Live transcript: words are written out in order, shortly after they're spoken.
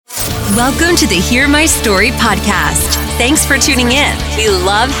Welcome to the Hear My Story podcast. Thanks for tuning in. We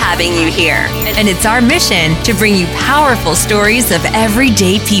love having you here. And it's our mission to bring you powerful stories of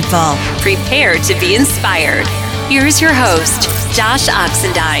everyday people. Prepare to be inspired. Here's your host, Josh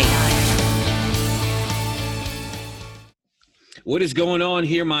Oxendine. What is going on?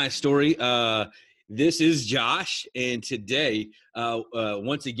 Hear My Story. This is Josh, and today,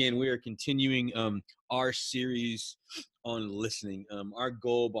 once again, we are continuing our series on listening. Our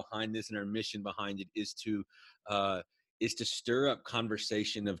goal behind this and our mission behind it is to stir up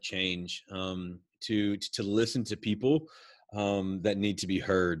conversation of change, to listen to people that need to be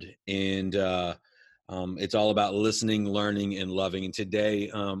heard, and it's all about listening, learning, and loving. And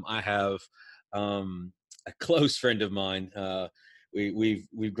today, I have a close friend of mine.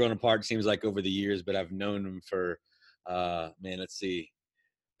 We've grown apart, seems like, over the years, but I've known him for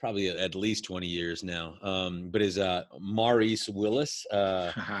probably at least 20 years now. But is Maurice Willis,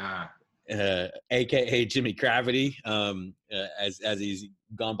 aka Jimmy Gravity, as he's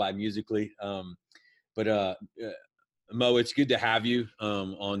gone by musically. But Mo, it's good to have you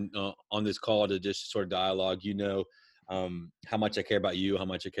on this call to just sort of dialogue. You know how much I care about you, how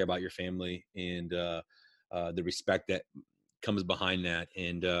much I care about your family, and the respect that comes behind that.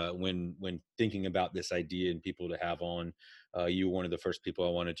 And when thinking about this idea and people to have on, you were one of the first people I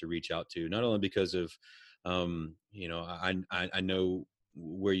wanted to reach out to, not only because of I know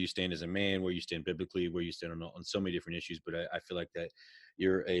where you stand as a man, where you stand biblically, where you stand on so many different issues, but I feel like that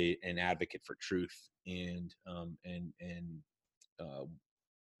you're an advocate for truth and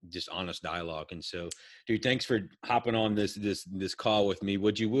just honest dialogue. And so, dude, thanks for hopping on this call with me.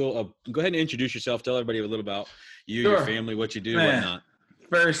 Would you go ahead and introduce yourself, tell everybody a little about you, Sure. your family, what you do, Man, whatnot.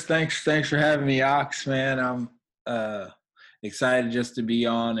 First, thanks for having me, Ox, man. I'm excited just to be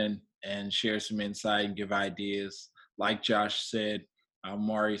on and share some insight and give ideas. Like Josh said, I'm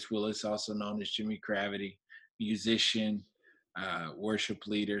Maurice Willis, also known as Jimmy Gravity, musician, worship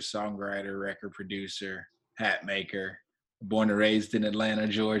leader, songwriter, record producer, hat maker, born and raised in Atlanta,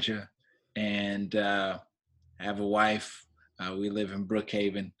 Georgia, and have a wife. We live in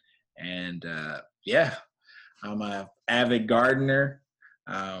Brookhaven, and I'm an avid gardener,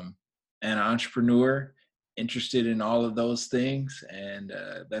 and an entrepreneur, interested in all of those things, and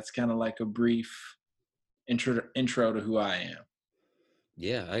that's kind of like a brief intro to who I am.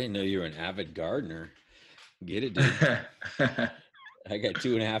 Yeah, I didn't know you were an avid gardener. Get it, dude. I got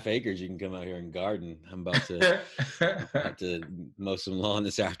 2.5 acres. You can come out here and garden. I'm about to mow some lawn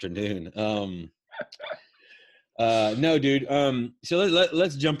this afternoon. No, dude. So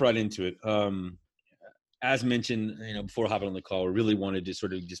let's jump right into it. As mentioned, before hopping on the call, I really wanted to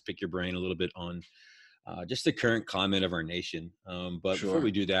sort of just pick your brain a little bit on just the current climate of our nation. But Sure. Before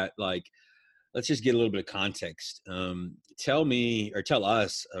we do that, let's just get a little bit of context. Tell me or tell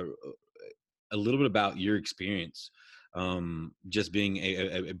us a little bit about your experience just being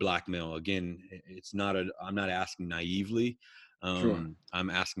a black male. Again, I'm not asking naively. Sure. I'm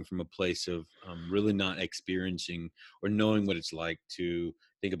asking from a place of really not experiencing or knowing what it's like to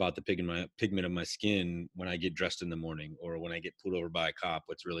think about the pigment of my skin when I get dressed in the morning, or when I get pulled over by a cop.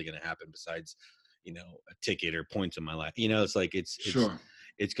 What's really going to happen besides, a ticket or points in my life? It's like Sure.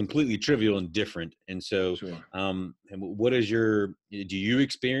 it's completely trivial and different. And so, Sure. and what is do you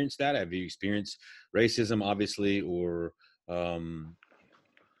experience that? Have you experienced racism, obviously, or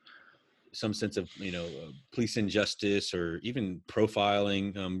some sense of, police injustice or even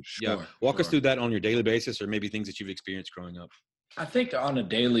profiling? Walk us Sure. through that on your daily basis, or maybe things that you've experienced growing up. I think on a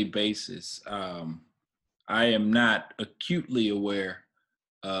daily basis, I am not acutely aware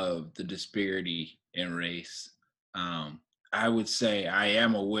of the disparity in race. I would say I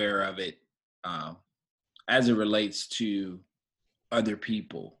am aware of it as it relates to other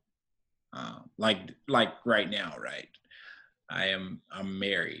people. Like right now, right? I'm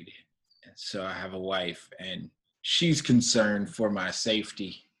married, and so I have a wife, and she's concerned for my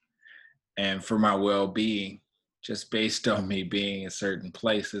safety and for my well-being, just based on me being in certain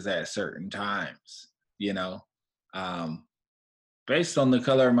places at certain times, based on the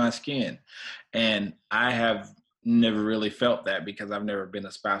color of my skin. And I have never really felt that because I've never been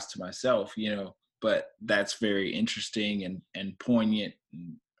a spouse to myself, but that's very interesting and poignant,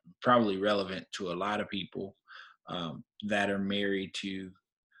 and probably relevant to a lot of people that are married to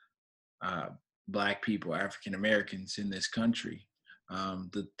Black people, African Americans in this country.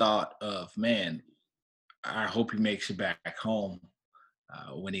 The thought of, man, I hope he makes it back home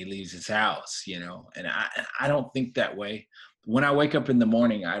when he leaves his house, and I don't think that way. When I wake up in the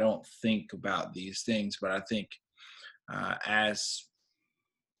morning, I don't think about these things, but I think as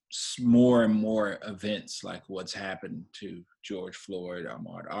more and more events like what's happened to George Floyd,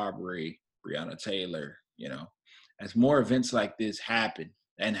 Ahmaud Arbery, Breonna Taylor, as more events like this happen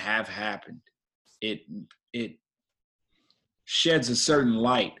and have happened, it sheds a certain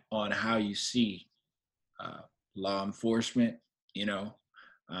light on how you see law enforcement.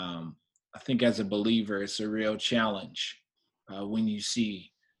 I think as a believer, it's a real challenge when you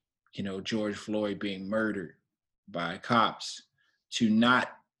see, George Floyd being murdered by cops, to not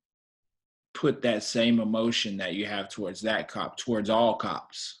put that same emotion that you have towards that cop, towards all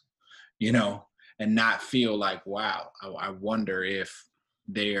cops, and not feel like, wow, I wonder if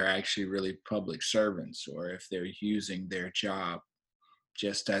they are actually really public servants, or if they're using their job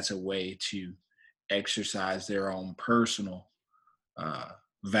just as a way to exercise their own personal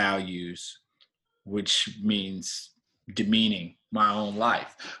values, which means demeaning my own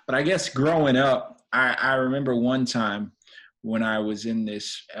life. But I guess growing up, I remember one time when I was in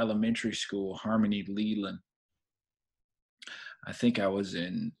this elementary school, Harmony Leland. I think I was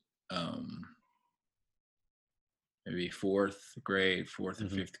in maybe fourth or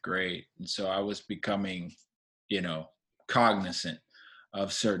fifth grade. And so I was becoming, cognizant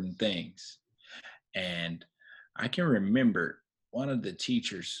of certain things. And I can remember one of the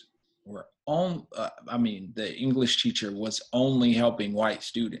teachers the English teacher was only helping white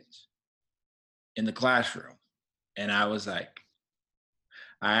students in the classroom. And I was like,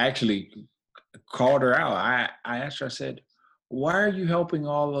 I actually called her out. I asked her, I said, why are you helping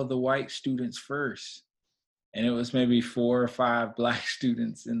all of the white students first? And it was maybe 4 or 5 black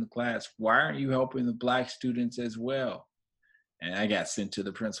students in the class. Why aren't you helping the black students as well? And I got sent to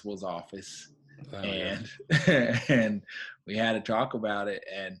the principal's office. Oh, and and we had to talk about it.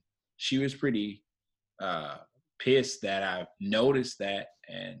 And she was pretty pissed that I noticed that.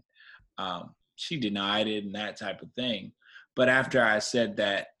 And she denied it and that type of thing. But after I said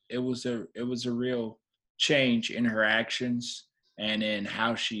that, it was a real change in her actions and in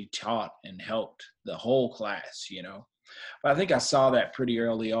how she taught and helped the whole class, But I think I saw that pretty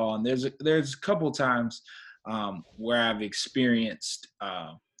early on. There's a couple times where I've experienced,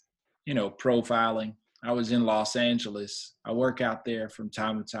 profiling. I was in Los Angeles. I work out there from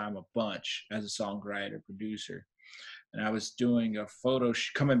time to time a bunch as a songwriter, producer. And I was doing a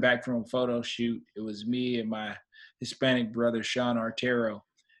coming back from a photo shoot. It was me and my Hispanic brother, Sean Artero.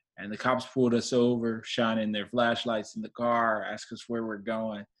 And the cops pulled us over, shining their flashlights in the car, asked us where we're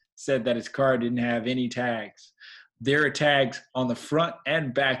going, said that his car didn't have any tags. There are tags on the front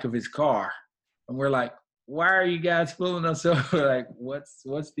and back of his car. And we're like, why are you guys pulling us over? Like, what's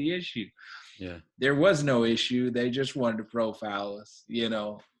the issue? Yeah. There was no issue. They just wanted to profile us,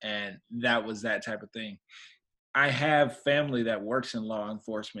 and that was that type of thing. I have family that works in law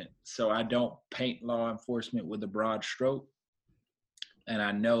enforcement, so I don't paint law enforcement with a broad stroke. And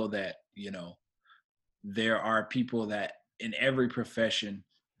I know that, there are people that in every profession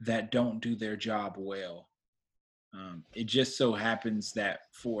that don't do their job well. It just so happens that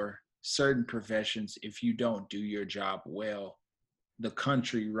for certain professions, if you don't do your job well, the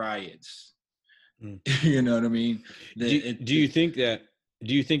country riots. You know what I mean? Do you think that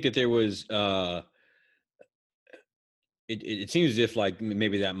there was, it seems as if like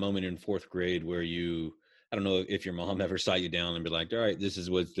maybe that moment in 4th grade where I don't know if your mom ever sat you down and be like, all right, this is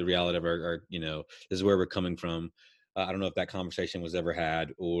what's the reality of our this is where we're coming from. I don't know if that conversation was ever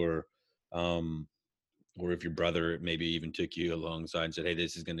had, or if your brother maybe even took you alongside and said, hey,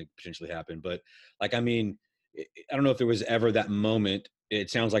 this is going to potentially happen. But like, I don't know if there was ever that moment. It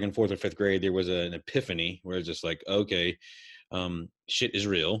sounds like in 4th or 5th grade, there was an epiphany where it's just like, okay, shit is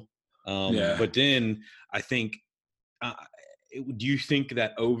real. Yeah. But then I think, do you think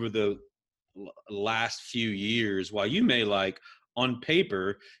that over the last few years, while you may on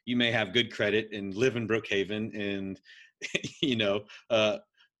paper, you may have good credit and live in Brookhaven and,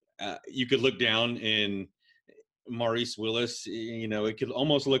 you could look down and Maurice Willis, it could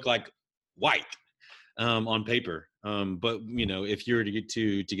almost look like white on paper. But if you were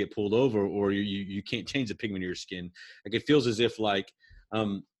to get pulled over, or you can't change the pigment of your skin, like it feels as if I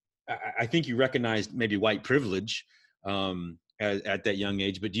think you recognized maybe white privilege at that young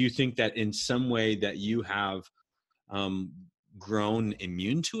age. But do you think that in some way that you have grown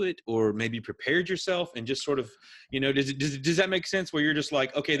immune to it, or maybe prepared yourself and just sort of, does that make sense, where you're just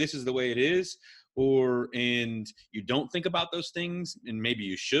like, okay, this is the way it is, and you don't think about those things, and maybe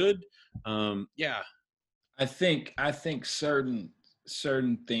you should? Yeah. I think certain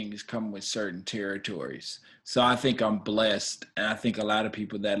things come with certain territories. So I think I'm blessed, and I think a lot of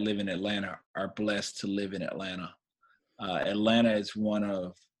people that live in Atlanta are blessed to live in Atlanta. Atlanta is one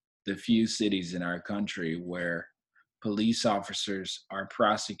of the few cities in our country where police officers are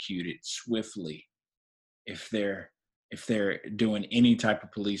prosecuted swiftly if they're if they're doing any type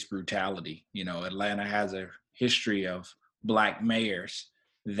of police brutality. Atlanta has a history of Black mayors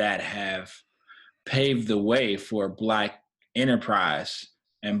that have paved the way for Black enterprise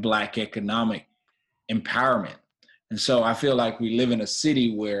and Black economic empowerment. And so I feel like we live in a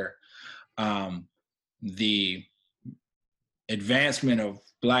city where the advancement of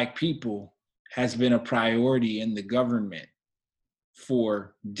Black people has been a priority in the government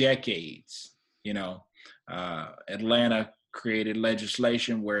for decades. Atlanta created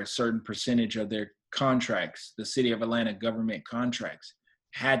legislation where a certain percentage of their contracts, the city of Atlanta government contracts,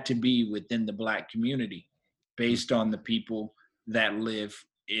 had to be within the Black community based on the people that live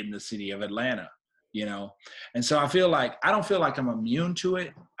in the city of Atlanta. And so I don't feel like I'm immune to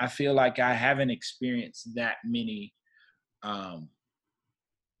it. I feel like I haven't experienced that many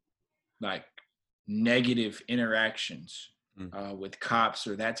like negative interactions with cops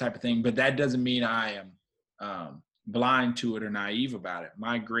or that type of thing, but that doesn't mean I am blind to it or naive about it.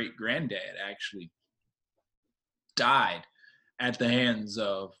 My great granddad actually died at the hands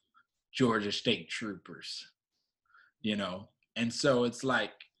of Georgia State Troopers, and so it's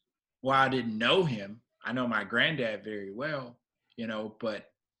like, while I didn't know him, I know my granddad very well,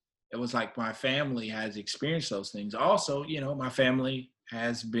 but it was like my family has experienced those things. Also, my family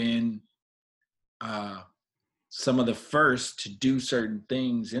has been some of the first to do certain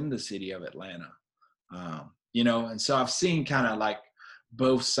things in the city of Atlanta, and so I've seen kind of like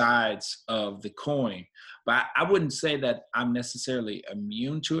both sides of the coin, but I wouldn't say that I'm necessarily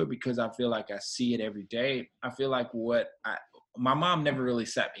immune to it because I feel like I see it every day. I feel like my mom never really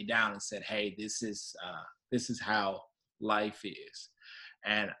sat me down and said, "Hey, this is how life is,"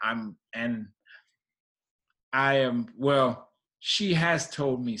 she has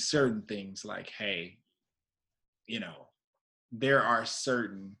told me certain things like, "Hey, there are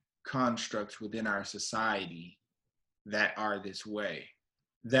certain constructs within our society that are this way.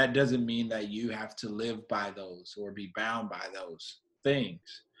 That doesn't mean that you have to live by those or be bound by those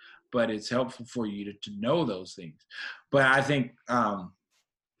things, but it's helpful for you to know those things." But I think the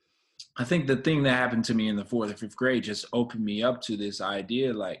thing that happened to me in the 4th or 5th grade just opened me up to this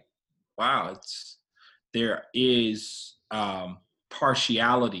idea, like, wow, there is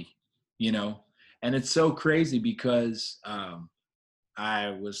partiality, and it's so crazy because I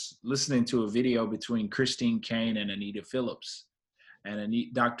was listening to a video between Christine Caine and Anita Phillips, and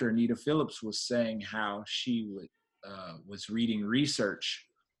Dr. Anita Phillips was saying how she was reading research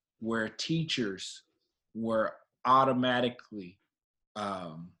where teachers were automatically,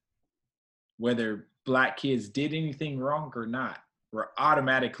 whether Black kids did anything wrong or not, were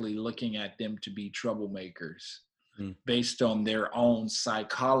automatically looking at them to be troublemakers based on their own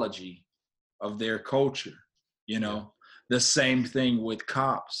psychology of their culture. The same thing with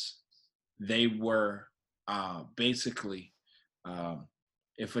cops. They were basically,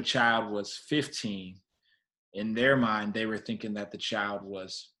 if a child was 15, in their mind, they were thinking that the child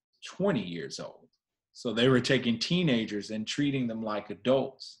was 20 years old. So they were taking teenagers and treating them like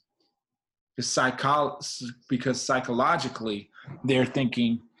adults. Because psychologically, they're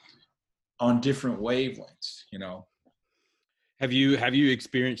thinking on different wavelengths, Have you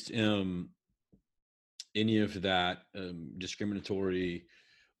experienced any of that discriminatory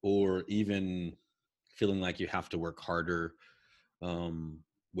or even feeling like you have to work harder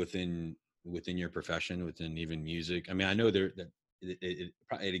within your profession, within even music? I mean, I know that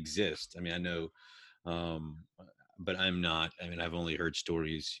it exists. I mean, I know, but I'm not. I mean, I've only heard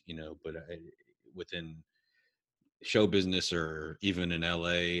stories, but within show business or even in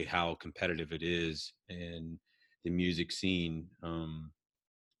LA, how competitive it is in the music scene.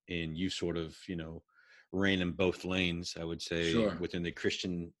 And you sort of, ran in both lanes, I would say, Sure. within the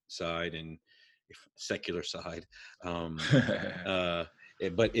Christian side and secular side. But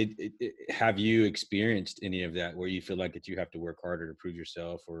have you experienced any of that where you feel like that you have to work harder to prove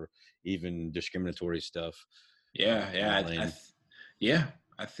yourself, or even discriminatory stuff? Yeah.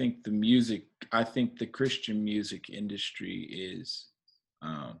 I think the Christian music industry is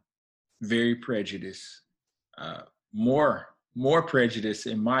very prejudiced, more prejudice,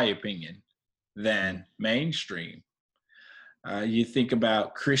 in my opinion, than mainstream. You think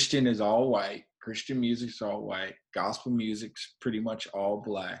about Christian is all white. Christian music's all white. Gospel music's pretty much all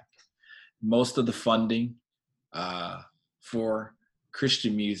Black. Most of the funding for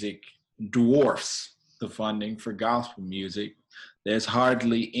Christian music dwarfs the funding for gospel music. There's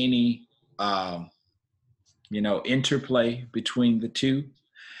hardly any, interplay between the two.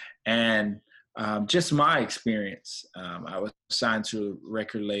 And just my experience, I was signed to a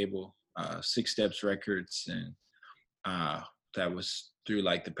record label, Six Steps Records, and that was through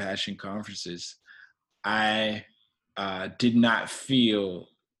like the Passion conferences. I did not feel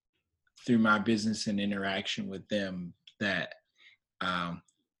through my business and interaction with them that um,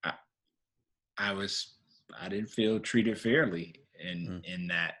 I, I didn't feel treated fairly in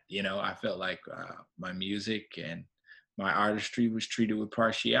that, I felt like my music and my artistry was treated with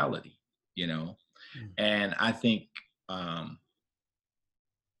partiality, and I think I'm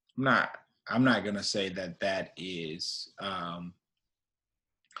not going to say that is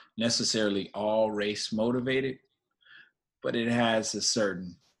necessarily all race motivated, but it has a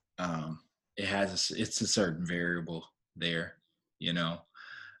certain it's a certain variable there,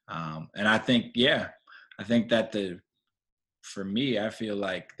 and I think that for me, I feel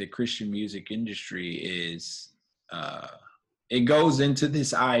like the Christian music industry is it goes into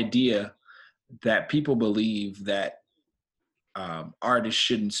this idea that people believe that artists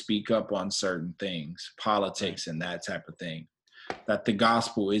shouldn't speak up on certain things, politics and that type of thing, that the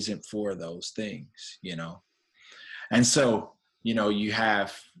gospel isn't for those things, and so you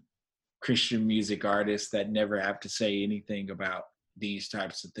have Christian music artists that never have to say anything about these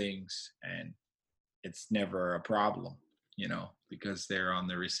types of things, and it's never a problem, because they're on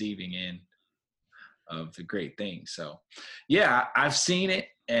the receiving end of the great things. So yeah, I've seen it,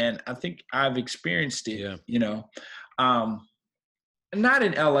 and I think I've experienced it. Not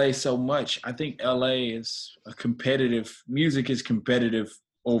in LA so much. I think LA is music is competitive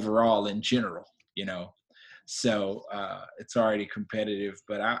overall in general, so it's already competitive,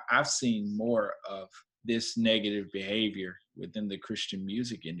 but I've seen more of this negative behavior within the Christian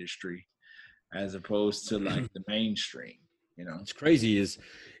music industry as opposed to like the mainstream, It's crazy is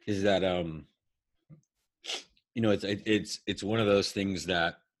that it's one of those things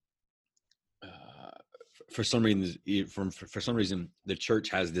that for some reason the church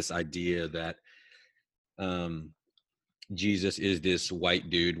has this idea that Jesus is this white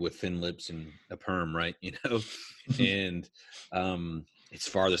dude with thin lips and a perm, right? And it's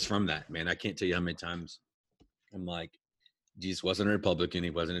farthest from that, man. I can't tell you how many times I'm like, Jesus wasn't a Republican, he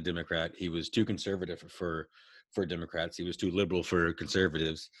wasn't a Democrat, he was too conservative for Democrats, he was too liberal for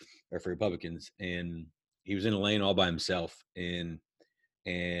conservatives or for Republicans, and he was in a lane all by himself. And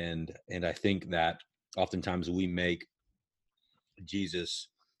I think that oftentimes we make Jesus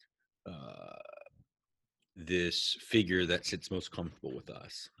this figure that sits most comfortable with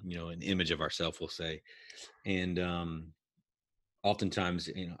us, an image of ourselves, we'll say. And oftentimes,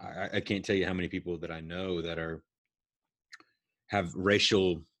 I can't tell you how many people that I know that have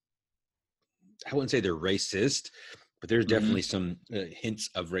racial, I wouldn't say they're racist, but there's definitely some hints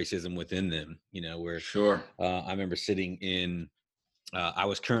of racism within them, where sure. I remember sitting in, I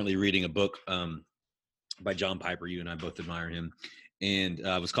was currently reading a book by John Piper. You and I both admire him. And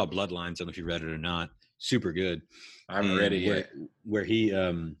it was called Bloodlines. I don't know if you read it or not. Super good. I haven't read it yet. Where he,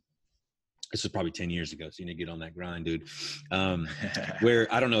 this was probably 10 years ago, so you need to get on that grind, dude. Where,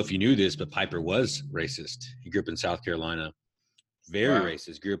 I don't know if you knew this, but Piper was racist. He grew up in South Carolina. Very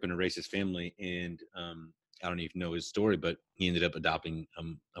racist. Grew up in a racist family. And I don't even know his story, but he ended up adopting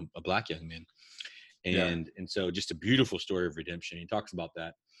a black young man. And so just a beautiful story of redemption. He talks about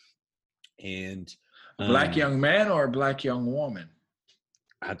that. And a black young man or a black young woman?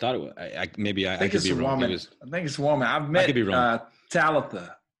 I thought it was. I think it's a woman. I think it's a woman. I've met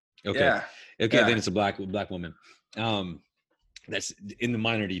Talitha. Okay. Yeah. Okay. Yeah. Then it's a black woman. That's in the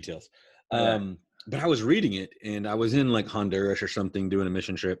minor details. But I was reading it, and I was in like Honduras or something doing a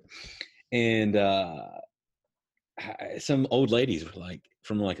mission trip, and some old ladies were like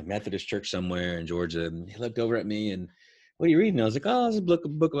from like a Methodist church somewhere in Georgia, and they looked over at me and, "What are you reading?" I was like, "Oh, it's a book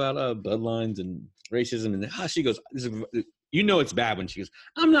about bloodlines and racism." And she goes, it's bad when she goes,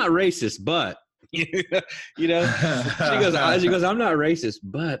 "I'm not racist, but," she goes, "I'm not racist,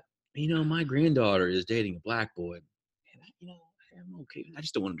 but, my granddaughter is dating a black boy. And, I'm okay. I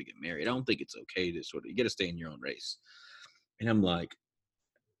just don't want him to get married. I don't think it's okay to you got to stay in your own race." And I'm like,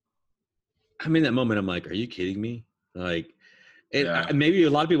 I'm in that moment. I'm like, are you kidding me? Like, maybe a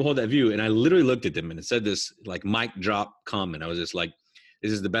lot of people hold that view. And I literally looked at them and it said this like mic drop comment. I was just like,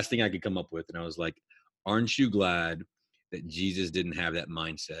 this is the best thing I could come up with. And I was like, aren't you glad that Jesus didn't have that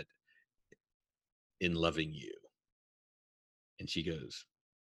mindset in loving you? And she goes,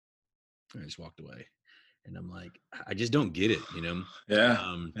 I just walked away. And I'm like, I just don't get it,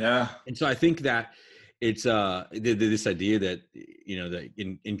 Yeah. And so I think that it's this idea that, that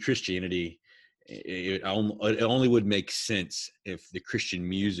in Christianity, it only would make sense if the Christian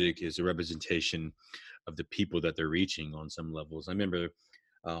music is a representation of the people that they're reaching on some levels. I remember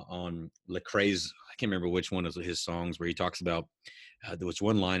on Lecrae's, I can't remember which one of his songs, where he talks about, there was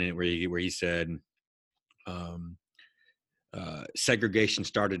one line in it where he said, segregation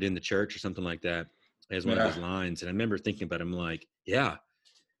started in the church or something like that. as one of his lines. And I remember thinking about him like, yeah,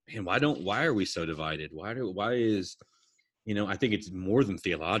 man, why are we so divided? Why is, I think it's more than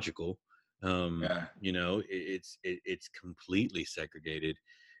theological. It's completely segregated.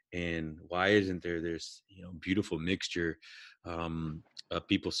 And why isn't there this, beautiful mixture of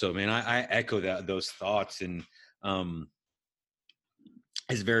people? So, man, I echo those thoughts, and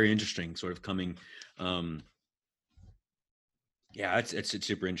it's very interesting sort of coming. It's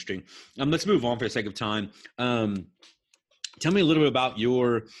super interesting. Let's move on for the sake of time. Tell me a little bit about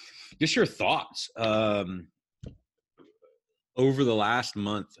your thoughts over the last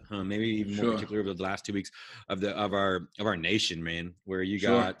month, maybe even more particularly over the last 2 weeks of our nation, man, where you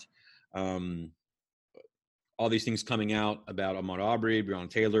got all these things coming out about Ahmaud Arbery, Breonna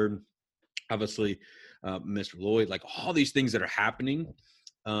Taylor, obviously Mr. Floyd, like all these things that are happening.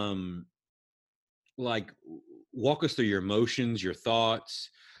 Like, walk us through your emotions, your thoughts,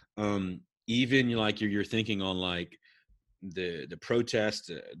 even like you're thinking on like the protests,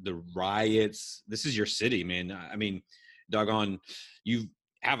 the riots. This is your city, man. I mean, doggone, you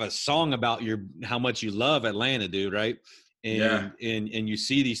have a song about how much you love Atlanta, dude, right? And you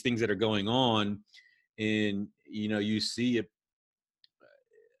see these things that are going on, and you see it,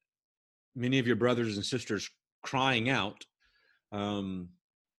 many of your brothers and sisters crying out,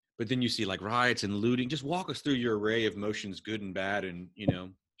 but then you see like riots and looting. Just walk us through your array of emotions, good and bad, and your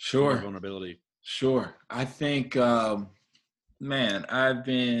vulnerability. Sure. I think, man, I've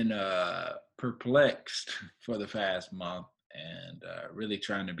been perplexed for the past month, and really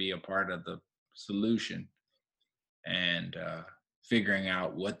trying to be a part of the solution, and figuring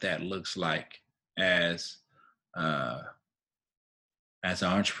out what that looks like as an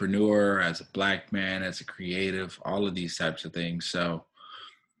entrepreneur, as a Black man, as a creative, all of these types of things. So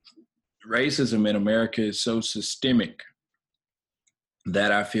racism in America is so systemic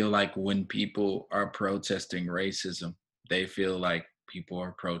that I feel like when people are protesting racism, they feel like people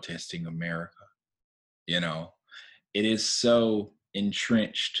are protesting America. It is so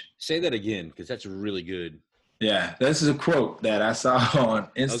entrenched. Say that again, because that's really good. Yeah, this is a quote that I saw on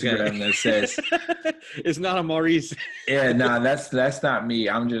Instagram that says, "It's not a Maurice." Yeah, no, that's not me.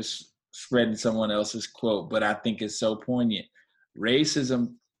 I'm just spreading someone else's quote, but I think it's so poignant.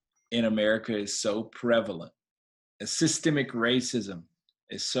 Racism in America is so prevalent. Systemic racism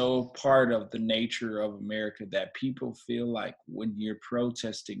is so part of the nature of America that people feel like when you're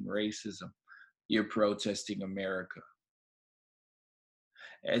protesting racism, you're protesting America.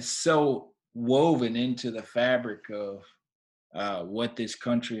 It's so woven into the fabric of what this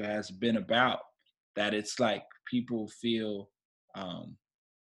country has been about that it's like people feel, a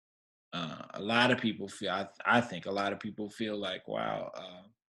lot of people feel, I think a lot of people feel like, wow,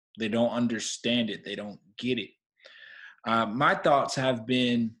 they don't understand it. They don't get it. My thoughts have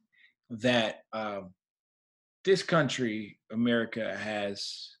been that this country, America,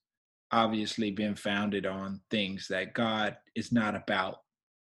 has obviously been founded on things that God is not about.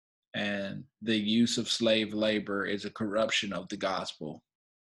 And the use of slave labor is a corruption of the gospel,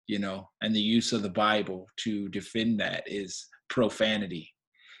 and the use of the Bible to defend that is profanity.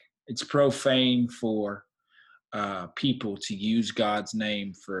 It's profane for people to use God's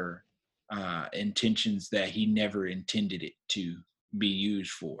name for intentions that he never intended it to be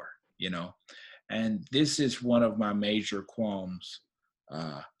used for, And this is one of my major qualms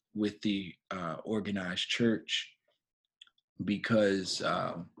with the organized church, because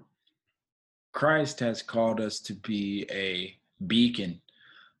Christ has called us to be a beacon,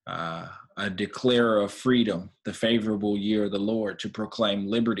 a declarer of freedom, the favorable year of the Lord, to proclaim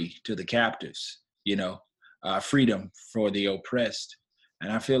liberty to the captives, freedom for the oppressed.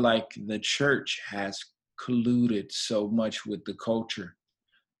 And I feel like the church has colluded so much with the culture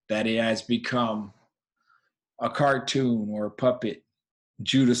that it has become a cartoon or a puppet.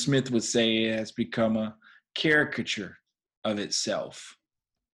 Judah Smith would say it has become a caricature of itself,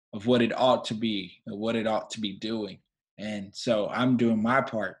 of what it ought to be, of what it ought to be doing. And so I'm doing my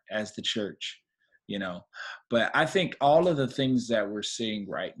part as the church, But I think all of the things that we're seeing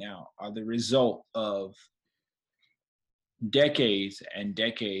right now are the result of decades and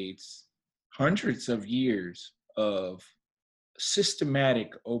decades, hundreds of years of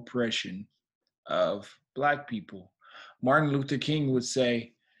systematic oppression of Black people. Martin Luther King would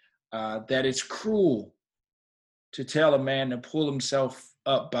say that it's cruel to tell a man to pull himself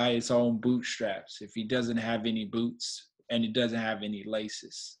up by his own bootstraps if he doesn't have any boots and he doesn't have any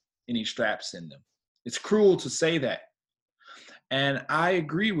laces, any straps in them. It's cruel to say that. And I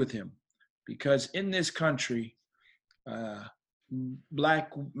agree with him, because in this country,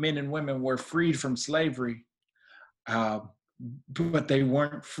 Black men and women were freed from slavery, but they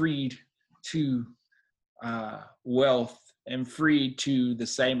weren't freed to wealth and free to the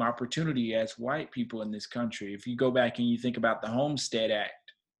same opportunity as white people in this country. If you go back and you think about the Homestead Act,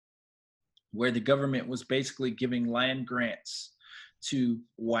 where the government was basically giving land grants to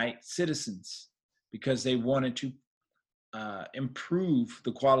white citizens because they wanted to improve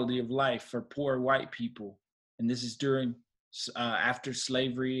the quality of life for poor white people. And this is during after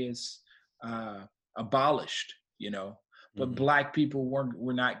slavery is abolished, but Black people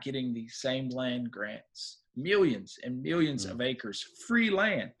were not getting the same land grants, millions and millions of acres, free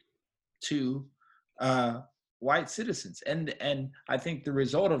land to white citizens. And I think the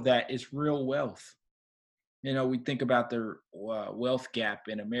result of that is real wealth. We think about the wealth gap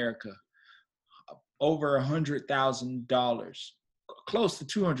in America, over $100,000, close to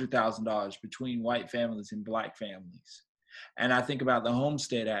 $200,000 between white families and Black families. And I think about the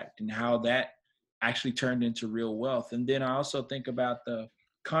Homestead Act and how that actually turned into real wealth. And then I also think about the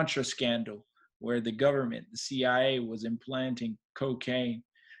Contra scandal, where the government, the CIA, was implanting cocaine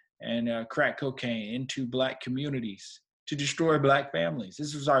and crack cocaine into Black communities to destroy Black families.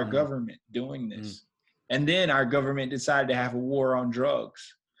 This was our government doing this. And then our government decided to have a war on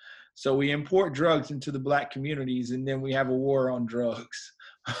drugs. So we import drugs into the Black communities, and then we have a war on drugs.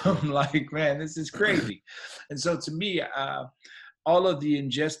 I'm like, man, this is crazy. And so to me, all of the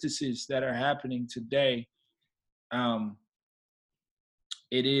injustices that are happening today,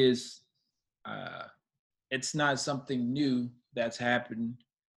 it's not something new that's happened.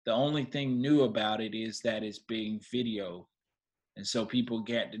 The only thing new about it is that it's being videoed. And so people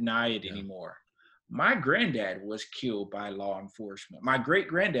can't deny it anymore. My granddad was killed by law enforcement. My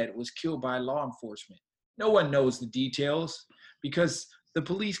great-granddad was killed by law enforcement. No one knows the details because the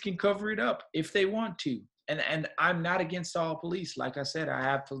police can cover it up if they want to. And I'm not against all police. Like I said, I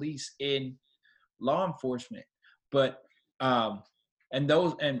have police in law enforcement. But and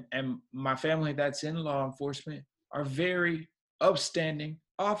my family that's in law enforcement are very upstanding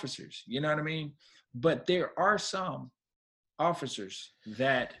officers. You know what I mean? But there are some officers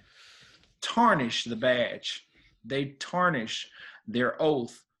that tarnish the badge. They tarnish their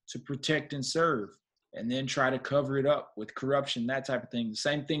oath to protect and serve, and then try to cover it up with corruption, that type of thing. The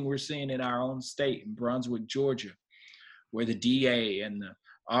same thing we're seeing in our own state, in Brunswick, Georgia, where the DA and the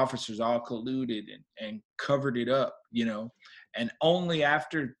officers all colluded and covered it up, and only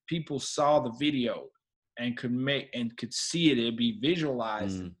after people saw the video and could see it, it'd be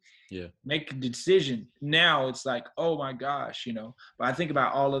visualized, make a decision. Now it's like, oh my gosh, but I think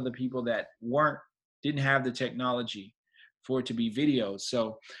about all of the people that didn't have the technology for it to be videoed.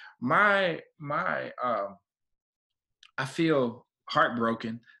 So I feel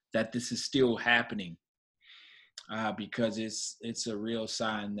heartbroken that this is still happening, because it's a real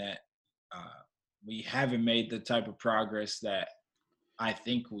sign that we haven't made the type of progress that I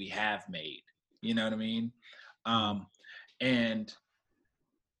think we have made. You know what I mean? And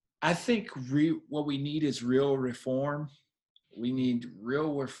I think what we need is real reform. We need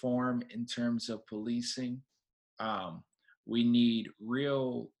real reform in terms of policing. We need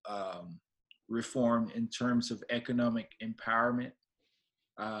real reform in terms of economic empowerment.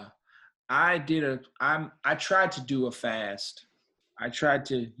 I tried to do a fast. I tried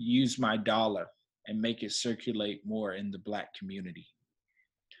to use my dollar and make it circulate more in the Black community.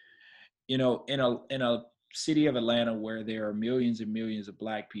 In a city of Atlanta where there are millions and millions of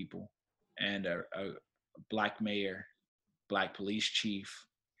Black people and a Black mayor, Black police chief,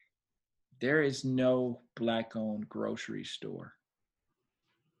 there is no Black-owned grocery store.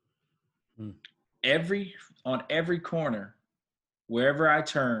 On every corner, wherever I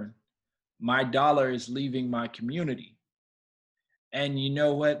turn, my dollar is leaving my community. And you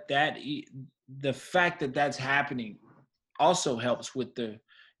know what? The fact that that's happening also helps with the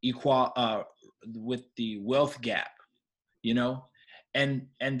with the wealth gap, and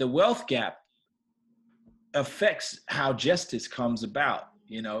the wealth gap affects how justice comes about,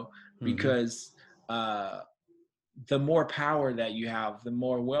 because the more power that you have, the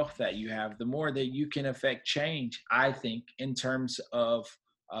more wealth that you have, the more that you can affect change, I think, in terms of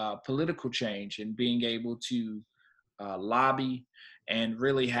political change and being able to lobby and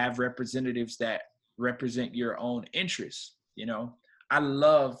really have representatives that represent your own interests. I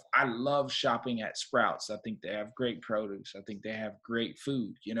love shopping at Sprouts. I think they have great produce. I think they have great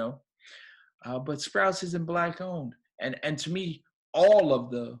food, but Sprouts isn't Black owned. And to me, all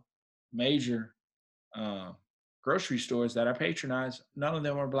of the major grocery stores that I patronize, none of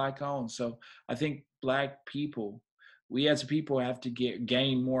them are Black owned. So I think Black people, we as a people have to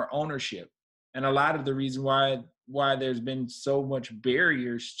gain more ownership. And a lot of the reason why there's been so much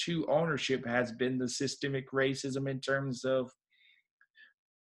barriers to ownership has been the systemic racism in terms of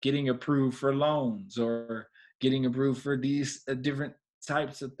getting approved for loans or getting approved for these different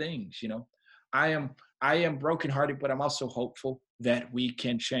types of things. I am brokenhearted, but I'm also hopeful that we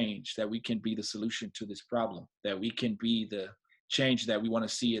can change, that we can be the solution to this problem, that we can be the change that we want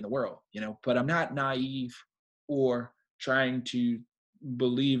to see in the world. But I'm not naive or trying to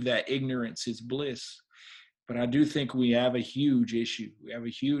believe that ignorance is bliss. But I do think we have a huge issue. We have a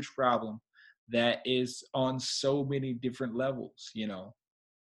huge problem that is on so many different levels.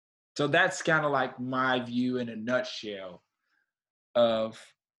 So that's kind of like my view in a nutshell of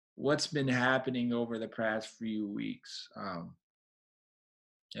what's been happening over the past few weeks.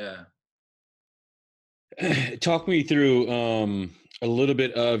 Yeah. Talk me through a little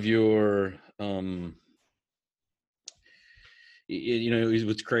bit of your it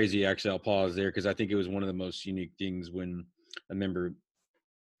was crazy. Actually, I'll pause there because I think it was one of the most unique things when I remember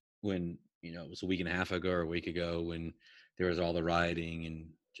when it was a week and a half ago or a week ago when there was all the rioting and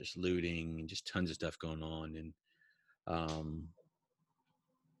just looting and just tons of stuff going on. And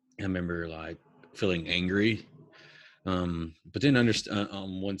I remember like feeling angry. But then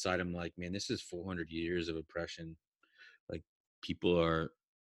on one side, I'm like, man, this is 400 years of oppression. Like people are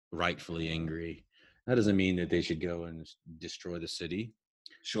rightfully angry. That doesn't mean that they should go and destroy the city.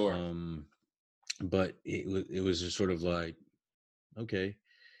 Sure. But it was just sort of like, okay,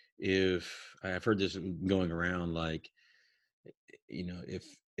 if I've heard this going around, like, if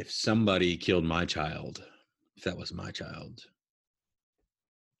somebody killed my child, if that was my child,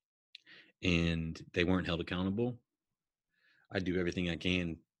 and they weren't held accountable, I'd do everything I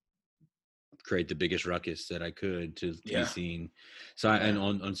can create the biggest ruckus that I could to be seen. So and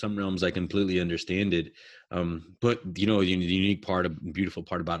on some realms I completely understand it. But the unique beautiful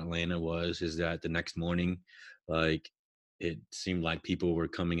part about Atlanta is that the next morning, like it seemed like people were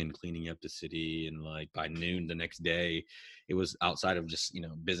coming and cleaning up the city, and like by noon the next day, it was outside of just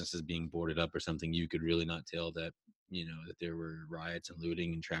businesses being boarded up or something. You could really not tell that that there were riots and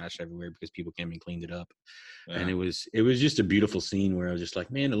looting and trash everywhere because people came and cleaned it up. And it was just a beautiful scene where I was just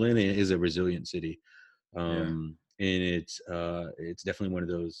like, man, Atlanta is a resilient city. And it's definitely one of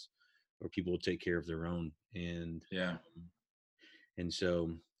those where people will take care of their own. And and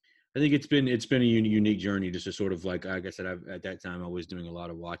so I think it's been a unique journey, just to sort of like I said, at that time I was doing a lot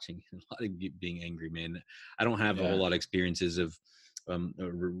of watching, a lot of being angry, man. I don't have a whole lot of experiences of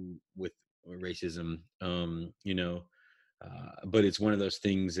with racism, but it's one of those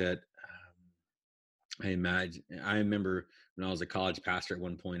things that I remember when I was a college pastor at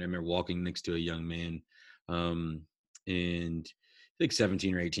one point, I remember walking next to a young man, and I think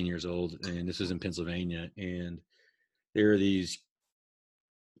 17 or 18 years old, and this was in Pennsylvania, and there are these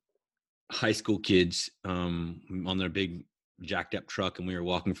high school kids on their big jacked up truck, and we were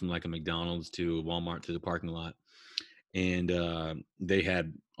walking from like a McDonald's to a Walmart through the parking lot, and they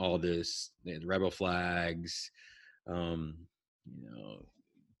had all this, they had rebel flags,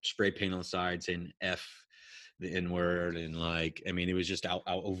 spray paint on the side saying F, the N-word, and like, I mean, it was just out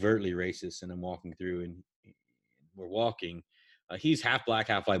overtly racist. And I'm walking through, and we're walking. He's half black,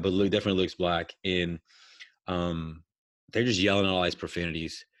 half white, but definitely looks black. And they're just yelling all these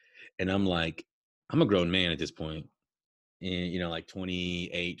profanities. And I'm like, I'm a grown man at this point, and like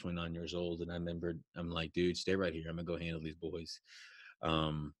 28, 29 years old. And I remember, I'm like, dude, stay right here. I'm gonna go handle these boys.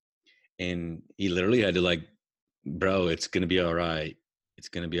 And he literally had to like, bro, it's gonna be all right. It's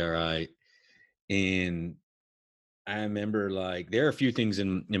gonna be all right. And I remember like there are a few things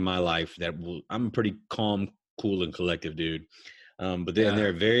in my life that I'm a pretty calm, cool, and collective dude. But then there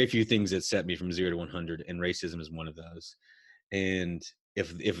are very few things that set me from 0 to 100, and racism is one of those. And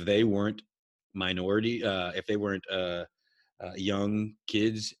if they weren't minority, if they weren't young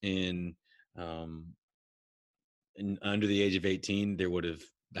kids and under the age of 18, I would have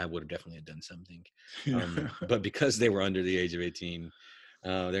definitely done something. But because they were under the age of 18,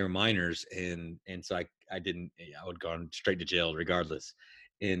 they were minors, and so I didn't. I would have gone straight to jail regardless.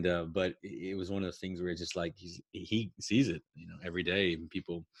 And but it was one of those things where it's just like he sees it, every day, and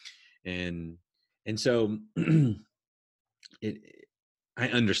people, and so I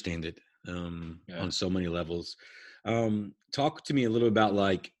understand it on so many levels. Talk to me a little about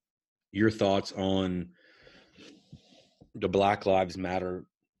like your thoughts on the Black Lives Matter,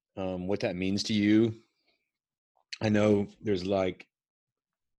 what that means to you. I know there's a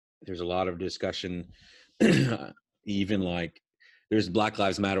lot of discussion, even like there's Black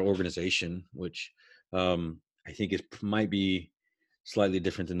Lives Matter organization, which I think might be slightly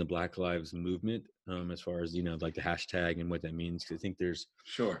different than the Black Lives movement, as far as, like the hashtag and what that means. I think there's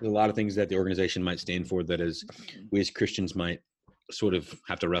a lot of things that the organization might stand for that we as Christians might sort of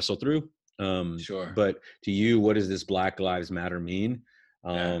have to wrestle through. But to you, what does this Black Lives Matter mean?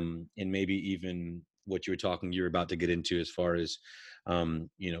 and maybe even what you're about to get into as far as,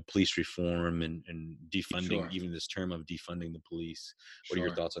 police reform and defunding, Sure. even this term of defunding the police. What are your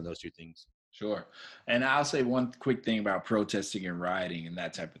Sure. thoughts on those two things? Sure. And I'll say one quick thing about protesting and rioting and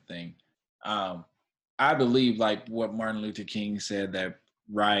that type of thing. I believe, like what Martin Luther King said, that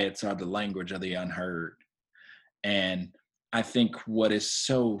riots are the language of the unheard. And I think what is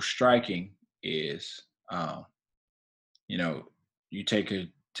so striking is, you take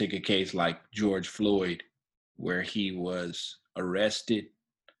a case like George Floyd, where he was arrested,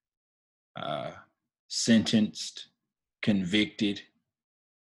 sentenced, convicted,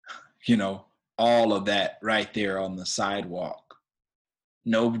 all of that right there on the sidewalk.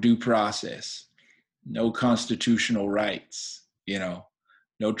 No due process, no constitutional rights,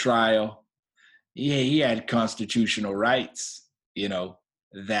 no trial. Yeah, he had constitutional rights,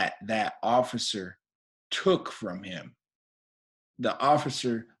 that officer took from him. The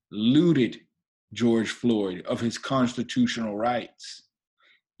officer looted George Floyd of his constitutional rights,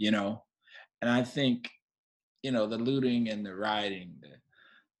 and I think, the looting and the rioting,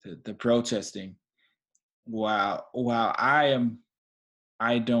 the protesting, while I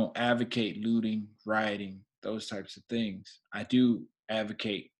don't advocate looting, rioting, those types of things, I do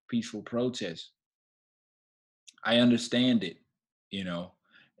advocate peaceful protest. I understand it,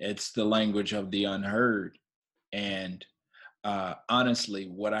 it's the language of the unheard. And honestly,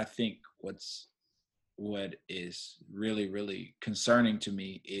 what is really, really concerning to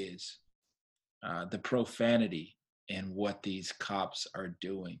me is the profanity in what these cops are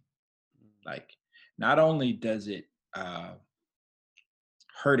doing. Like, not only does it hurt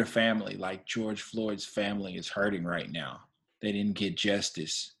a family, like George Floyd's family is hurting right now. They didn't get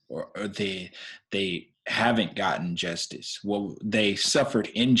justice, or they haven't gotten justice. Well, they suffered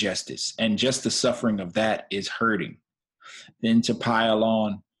injustice, and just the suffering of that is hurting. Then to pile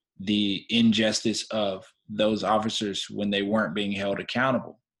on the injustice of those officers when they weren't being held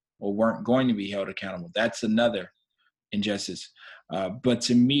accountable or weren't going to be held accountable, that's another injustice. But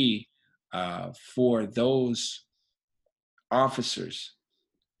to me, for those officers,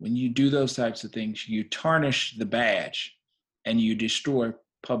 when you do those types of things, you tarnish the badge and you destroy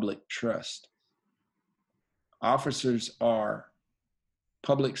public trust. Officers are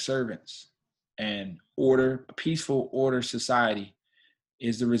public servants, and peaceful order society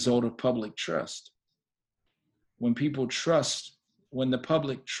is the result of public trust. When the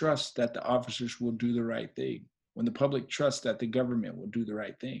public trusts that the officers will do the right thing, when the public trusts that the government will do the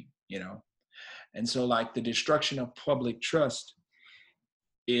right thing, And so, like, the destruction of public trust,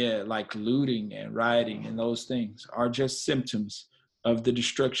 like looting and rioting and those things, are just symptoms of the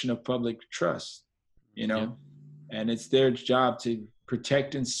destruction of public trust, And it's their job to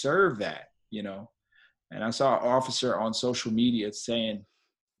protect and serve that, And I saw an officer on social media saying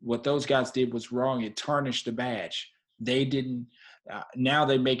what those guys did was wrong. It tarnished the badge. They didn't. Now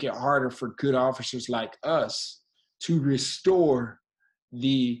they make it harder for good officers like us to restore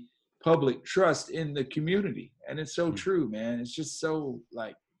the public trust in the community. And it's so true, man. It's just so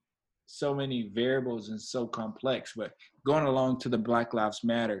many variables and so complex. But going along to the Black Lives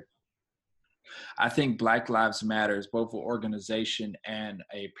Matter, I think Black Lives Matter is both an organization and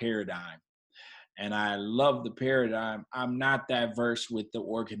a paradigm. And I love the paradigm. I'm not that versed with the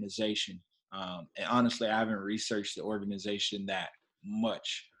organization. And honestly, I haven't researched the organization that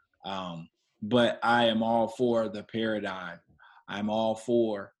much. But I am all for the paradigm. I'm all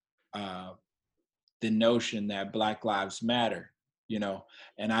for the notion that Black Lives Matter,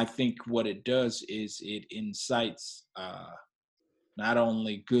 And I think what it does is it incites not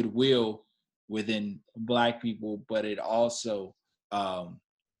only goodwill within Black people, but it also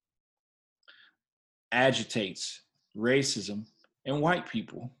agitates racism in white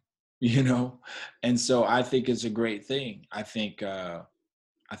people, And so I think it's a great thing. I think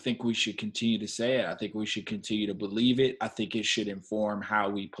we should continue to say it. I think we should continue to believe it. I think it should inform how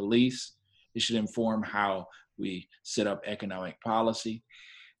we police. It should inform how we set up economic policy.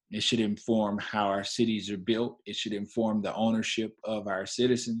 It should inform how our cities are built. It should inform the ownership of our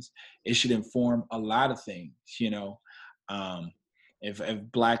citizens. It should inform a lot of things, If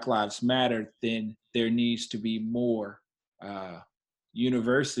Black Lives Matter, then there needs to be more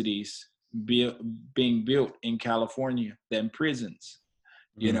universities being built in California than prisons.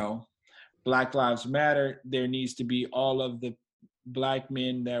 Black Lives Matter, there needs to be all of the Black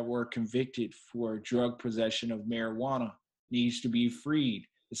men that were convicted for drug possession of marijuana needs to be freed,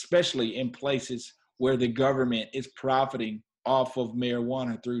 especially in places where the government is profiting off of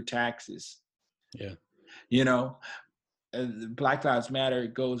marijuana through taxes. Yeah. Black Lives Matter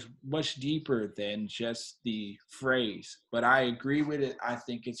goes much deeper than just the phrase, but I agree with it. I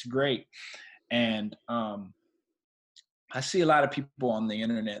think it's great. And I see a lot of people on the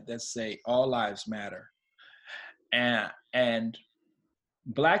internet that say all lives matter. And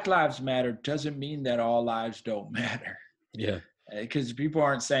Black Lives Matter doesn't mean that all lives don't matter. Yeah. Because people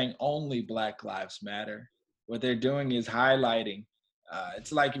aren't saying only Black Lives Matter. What they're doing is highlighting.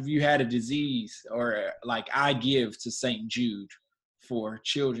 It's like if you had a disease, or like I give to St. Jude for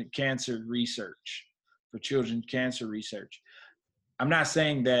children cancer research. I'm not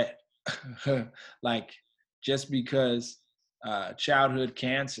saying that like just because childhood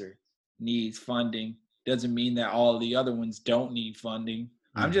cancer needs funding doesn't mean that all the other ones don't need funding.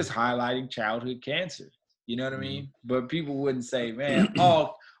 Mm-hmm. I'm just highlighting childhood cancer. You know what I mean? But people wouldn't say, man,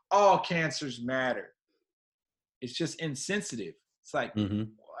 all cancers matter. It's just insensitive. It's like,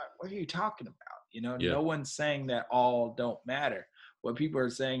 what are you talking about? You know, no one's saying that all don't matter. What people are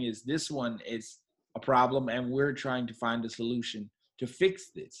saying is this one is a problem and we're trying to find a solution to fix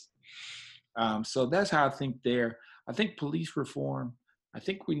this. So that's how I think I think police reform, I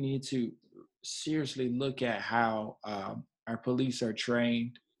think we need to seriously look at how our police are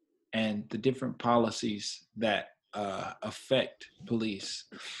trained and the different policies that affect police.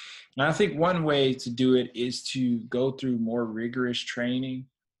 And I think one way to do it is to go through more rigorous training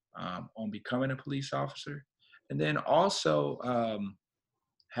on becoming a police officer. And then also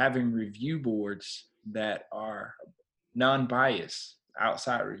having review boards that are non-biased,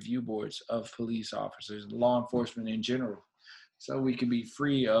 outside review boards of police officers, law enforcement in general, so we can be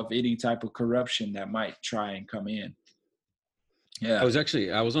free of any type of corruption that might try and come in. Yeah. I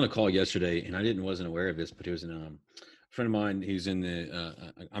was on a call yesterday and wasn't aware of this, but it was a friend of mine. He's in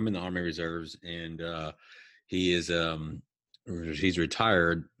I'm in the Army Reserves, and he's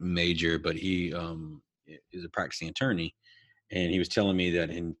retired major, but he is a practicing attorney. And he was telling me that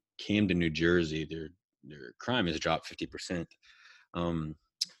in Camden, New Jersey, their crime has dropped 50%.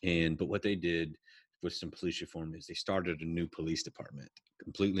 But what they did with some police reform is they started a new police department,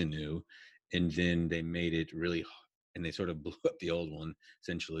 completely new, and then they made it really, and they sort of blew up the old one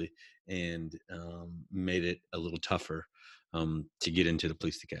essentially, and made it a little tougher to get into the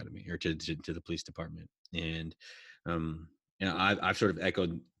police academy or to the police department. And I've sort of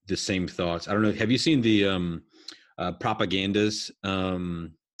echoed the same thoughts. I don't know. Have you seen the Propaganda's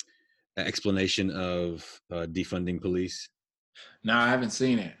explanation of defunding police? No, I haven't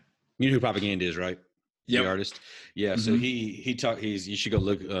seen it. You know who Propaganda is, right? Yep. The artist. Yeah. So you should go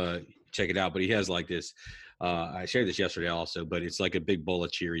look, check it out. But he has like this, I shared this yesterday also, but it's like a big bowl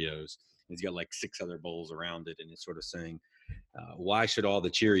of Cheerios. He's got like 6 other bowls around it. And it's sort of saying, why should all the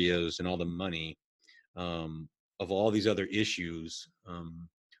Cheerios and all the money of all these other issues,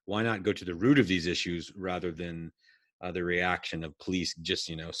 why not go to the root of these issues rather than the reaction of police?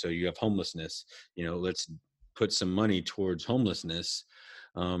 Just, so you have homelessness, let's put some money towards homelessness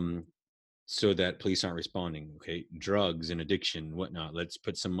so that police aren't responding. Okay. Drugs and addiction, whatnot. Let's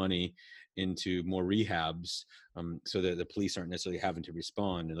put some money into more rehabs so that the police aren't necessarily having to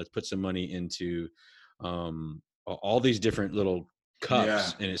respond. And let's put some money into all these different little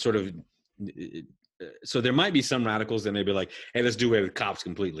cups. And it's sort of, so there might be some radicals that may be like, hey, let's do away with cops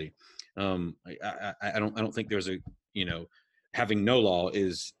completely. I don't think there's having no law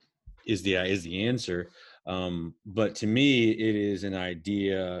is the answer. But to me, it is an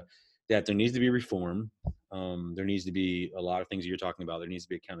idea that there needs to be reform. There needs to be a lot of things that you're talking about. There needs to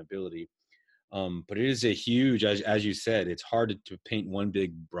be accountability. But it is a huge, as you said, it's hard to paint one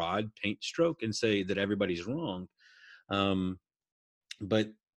big broad paint stroke and say that everybody's wrong. But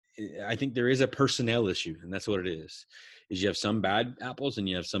I think there is a personnel issue, and that's what it is you have some bad apples and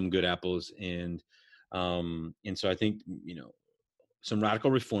you have some good apples. And so I think, some radical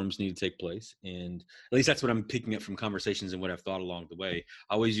reforms need to take place. And at least that's what I'm picking up from conversations and what I've thought along the way.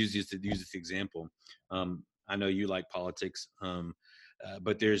 I always use this example. I know you like politics,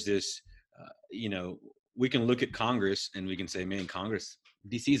 but there's this, we can look at Congress and we can say, man, Congress,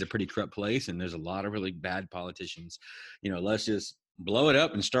 DC is a pretty corrupt place. And there's a lot of really bad politicians, let's just blow it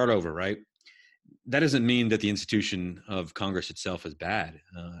up and start over. Right. That doesn't mean that the institution of Congress itself is bad.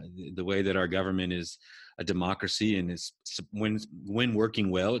 The way that our government is a democracy, and it's when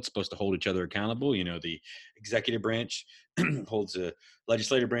working well, it's supposed to hold each other accountable. The executive branch holds the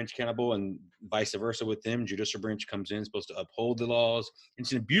legislative branch accountable, and vice versa with them. Judicial branch comes in, supposed to uphold the laws.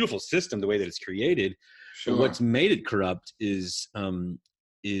 It's a beautiful system the way that it's created. Sure. But what's made it corrupt is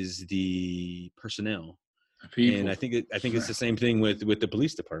the personnel. People. And I think it's the same thing with the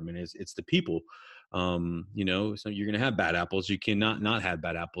police department. It's the people. You know, so you're going to have bad apples. You cannot not have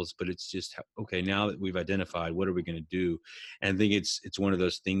bad apples, but it's just, okay, now that we've identified, what are we going to do? And I think it's one of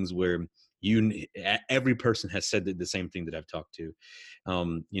those things where every person has said the same thing that I've talked to.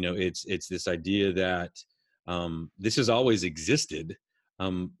 You know, it's this idea that this has always existed.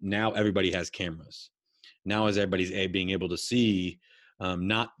 Now everybody has cameras. Now as everybody's being able to see,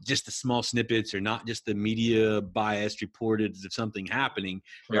 not just the small snippets or not just the media biased reported of something happening.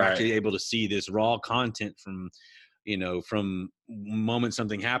 They're actually able to see this raw content from, you know, from moment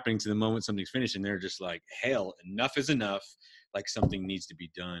something happening to the moment something's finished. And they're just like, hell, enough is enough. Like something needs to be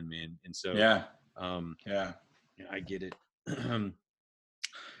done, man. And so, I get it.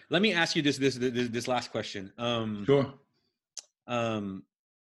 Let me ask you this last question. Sure. I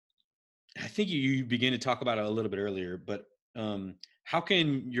think you began to talk about it a little bit earlier, but how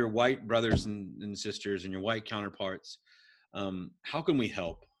can your white brothers and sisters and your white counterparts, how can we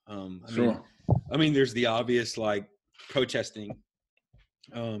help? I mean, there's the obvious, like protesting,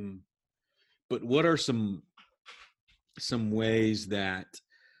 but what are some ways that,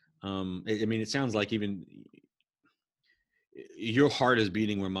 I mean, it sounds like even your heart is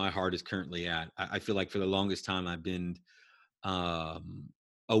beating where my heart is currently at. I feel like for the longest time I've been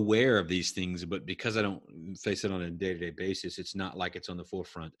aware of these things, but because I don't face it on a day-to-day basis, it's not like it's on the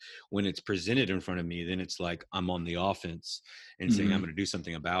forefront. When it's presented in front of me, then it's like I'm on the offense and saying I'm going to do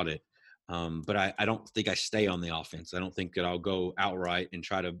something about it. But I don't think I stay on the offense. I don't think that I'll go outright and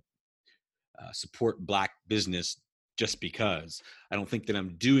try to support Black business just because. I don't think that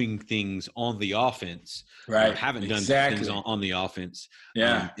I'm doing things on the offense. Right. Or haven't done things on the offense.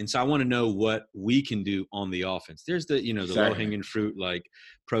 Yeah. And so I want to know what we can do on the offense. There's the, you know, the low hanging fruit, like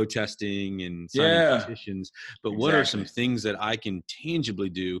protesting and signing petitions, but what are some things that I can tangibly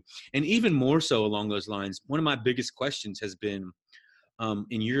do? And even more so along those lines, one of my biggest questions has been,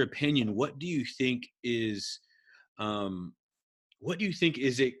 in your opinion, what do you think is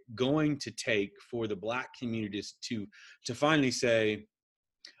it going to take for the Black communities to finally say,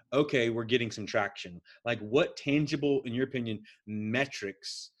 okay, we're getting some traction? Like, what tangible, in your opinion,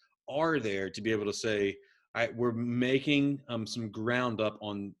 metrics are there to be able to say, all right, we're making some ground up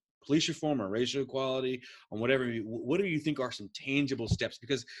on police reform or racial equality, on whatever? What do you think are some tangible steps?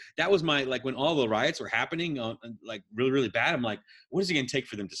 Because that was my, like, when all the riots were happening, like really, really bad, I'm like, what is it going to take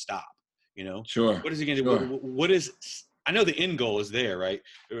for them to stop? You know? Sure. What is it going to do? What is, I know the end goal is there, right?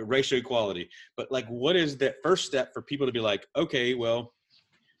 Racial equality. But like, what is that first step for people to be like, okay, well,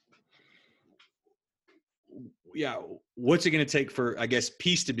 yeah, what's it going to take for, I guess,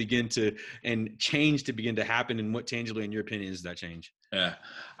 peace to begin to, and change to begin to happen? And what tangibly, in your opinion, is that change? Yeah,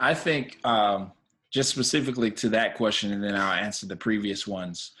 I think just specifically to that question, and then I'll answer the previous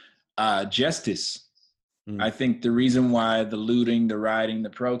ones. Justice. I think the reason why the looting, the rioting, the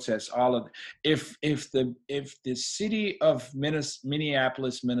protests, all of if the city of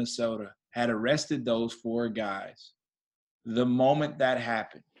Minneapolis, Minnesota had arrested those 4 guys the moment that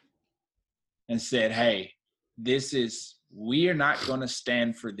happened and said, hey, we are not going to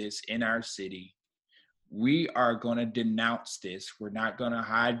stand for this in our city. We are going to denounce this. We're not going to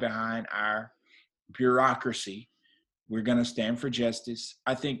hide behind our bureaucracy. We're going to stand for justice.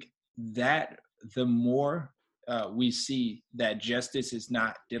 I think that the more we see that justice is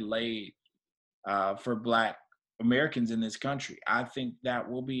not delayed for Black Americans in this country, I think that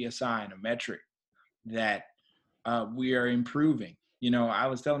will be a sign, a metric that we are improving. You know, I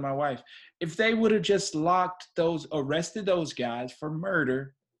was telling my wife, if they would have just arrested those guys for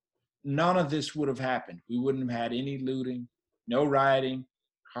murder, none of this would have happened. We wouldn't have had any looting, no rioting,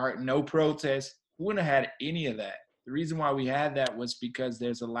 no protests. We wouldn't have had any of that. The reason why we had that was because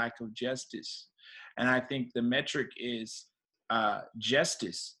there's a lack of justice. And I think the metric is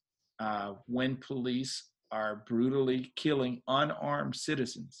justice when police are brutally killing unarmed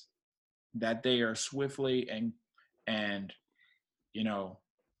citizens, that they are swiftly and you know,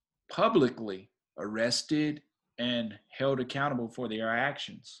 publicly arrested and held accountable for their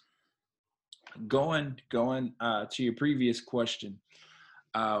actions. Going to your previous question,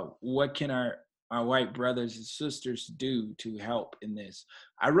 what can our white brothers and sisters do to help in this?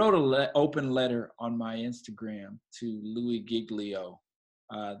 I wrote an open letter on my Instagram to Louis Giglio,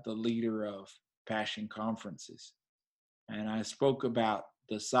 the leader of Passion Conferences. And I spoke about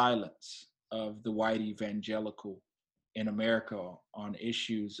the silence of the white evangelical in America on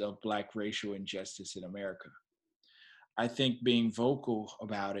issues of Black racial injustice in America. I think being vocal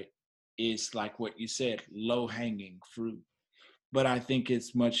about it is, like what you said, low-hanging fruit. But I think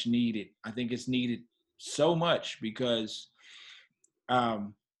it's much needed. I think it's needed so much because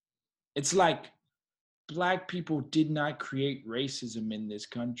it's like Black people did not create racism in this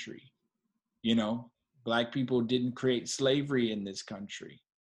country. You know, Black people didn't create slavery in this country,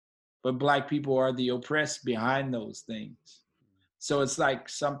 but Black people are the oppressed behind those things. So it's like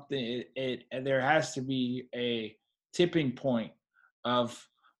something, there has to be a tipping point of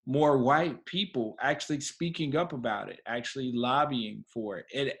more white people actually speaking up about it, actually lobbying for it.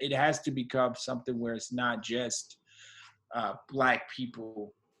 It has to become something where it's not just Black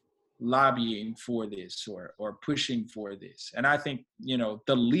people lobbying for this or pushing for this. And I think, you know,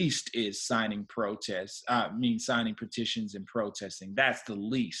 the least is signing petitions and protesting. That's the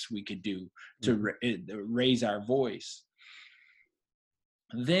least we could do to raise our voice.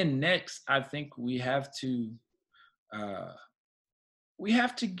 Then next, I think we have to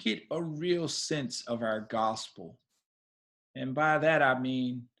get a real sense of our gospel. And by that, I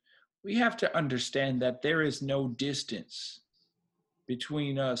mean, we have to understand that there is no distance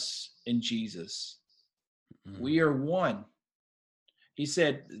between us and Jesus. We are one. He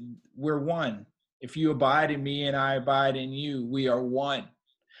said, we're one. If you abide in me and I abide in you, we are one.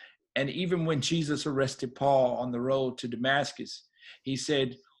 And even when Jesus arrested Paul on the road to Damascus, he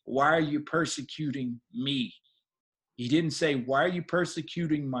said, why are you persecuting me? He didn't say, why are you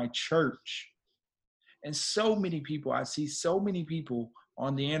persecuting my church? And so many people, I see so many people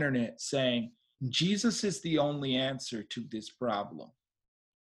on the internet saying, Jesus is the only answer to this problem.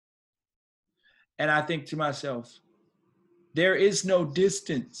 And I think to myself, there is no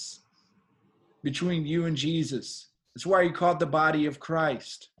distance between you and Jesus. That's why he called the body of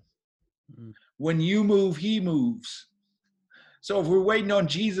Christ. When you move, he moves. So if we're waiting on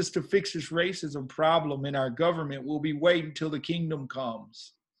Jesus to fix this racism problem in our government, we'll be waiting till the kingdom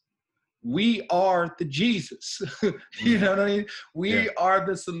comes. We are the Jesus. You know what I mean? We are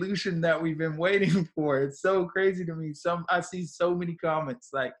the solution that we've been waiting for. It's so crazy to me. I see so many comments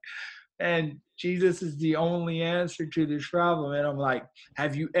like, and Jesus is the only answer to this problem. And I'm like,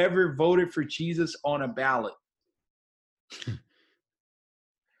 have you ever voted for Jesus on a ballot?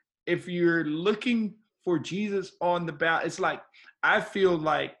 If you're looking for Jesus on the ballot, it's like, I feel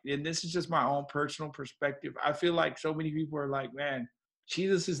like, and this is just my own personal perspective, I feel like so many people are like, man,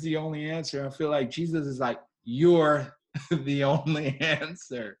 Jesus is the only answer. I feel like Jesus is like, you're the only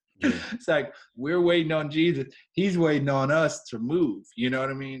answer. Yeah. It's like, we're waiting on Jesus. He's waiting on us to move. You know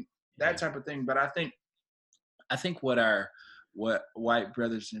what I mean? That type of thing. But I think what white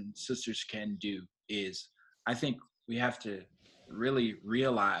brothers and sisters can do is, I think we have to really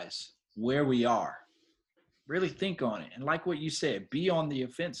realize where we are, really think on it. And like what you said, be on the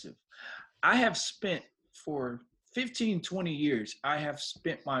offensive. I have spent for 15, 20 years, I have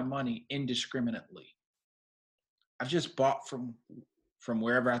spent my money indiscriminately. I've just bought from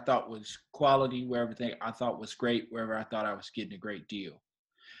wherever I thought was quality, wherever I thought was great, wherever I thought I was getting a great deal.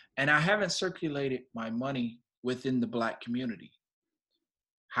 And I haven't circulated my money within the Black community.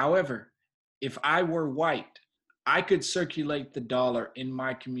 However, if I were white, I could circulate the dollar in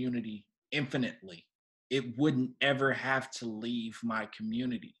my community infinitely. It wouldn't ever have to leave my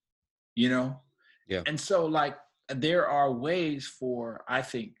community, you know? Yeah. And so, like, there are ways for, I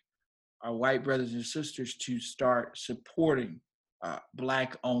think, our white brothers and sisters to start supporting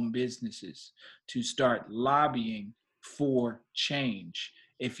Black-owned businesses, to start lobbying for change.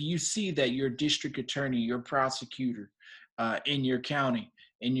 If you see that your district attorney, your prosecutor in your county,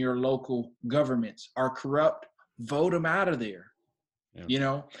 in your local governments are corrupt, vote them out of there. Yeah. You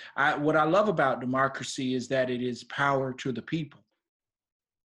know, what I love about democracy is that it is power to the people.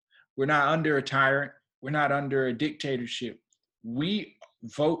 We're not under a tyrant. We're not under a dictatorship. We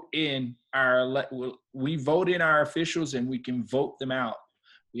vote in our officials, and we can vote them out.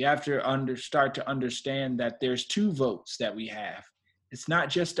 We have to start to understand that there's two votes that we have. It's not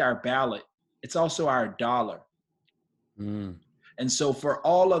just our ballot. It's also our dollar. And so for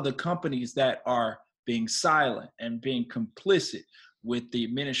all of the companies that are being silent and being complicit with the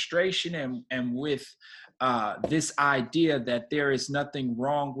administration and with this idea that there is nothing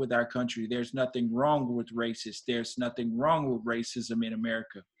wrong with our country, there's nothing wrong with racists, there's nothing wrong with racism in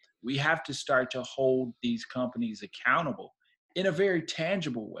America, we have to start to hold these companies accountable in a very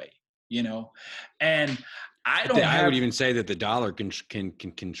tangible way, you know? And I would even say that the dollar can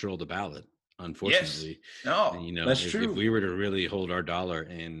control the ballot, unfortunately. Yes. No, and, you know, that's true. If we were to really hold our dollar,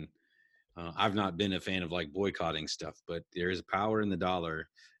 and I've not been a fan of like boycotting stuff, but there is power in the dollar,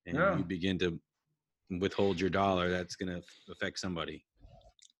 and you begin to withhold your dollar, that's going to affect somebody.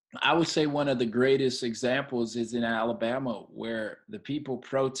 I would say one of the greatest examples is in Alabama, where the people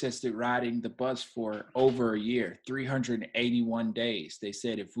protested riding the bus for over a year, 381 days. They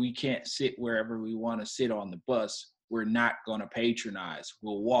said, if we can't sit wherever we want to sit on the bus, we're not going to patronize.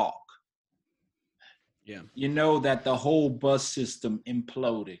 We'll walk. Yeah. You know that the whole bus system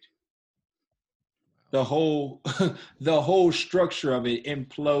imploded. the whole the whole structure of it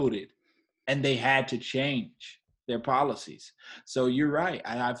imploded, and they had to change their policies. So you're right.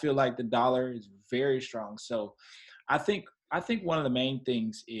 I feel like the dollar is very strong. So I think one of the main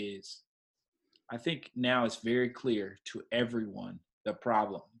things is, I think now it's very clear to everyone the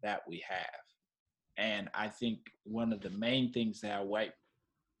problem that we have. And I think one of the main things that our white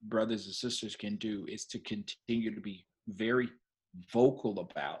brothers and sisters can do is to continue to be very vocal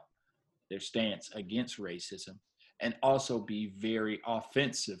about their stance against racism, and also be very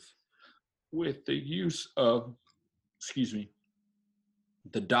offensive with the use of, excuse me,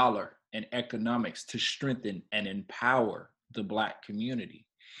 the dollar and economics to strengthen and empower the Black community.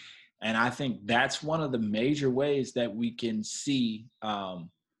 And I think that's one of the major ways that we can see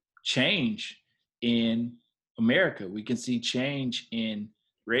change in America. We can see change in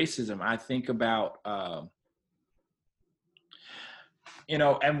racism. I think about,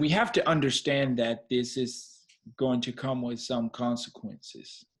 and we have to understand that this is going to come with some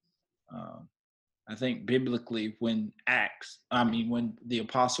consequences. I think biblically, when the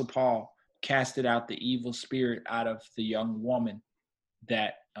Apostle Paul casted out the evil spirit out of the young woman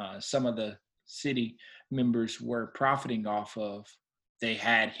that some of the city members were profiting off of, they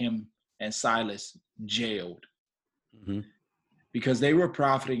had him and Silas jailed, because they were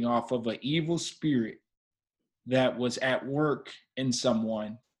profiting off of an evil spirit that was at work in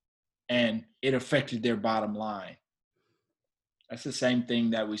someone, and it affected their bottom line. That's the same thing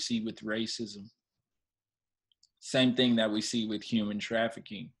that we see with racism. Same thing that we see with human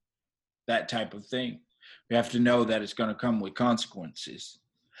trafficking, that type of thing. We have to know that it's going to come with consequences,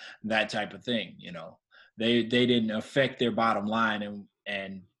 that type of thing. They didn't affect their bottom line,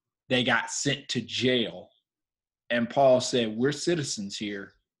 and they got sent to jail. And Paul said, we're citizens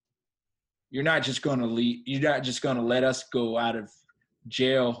here. You're not just going to leave. You're not just going to let us go out of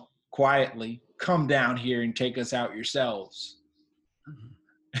jail quietly. Come down here and take us out yourselves.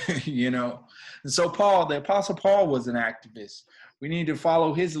 And so Paul, the Apostle Paul, was an activist. We need to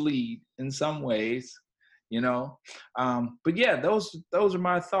follow his lead in some ways, But yeah, those are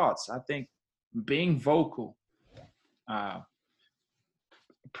my thoughts. I think being vocal,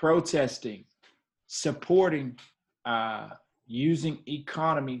 protesting, supporting, using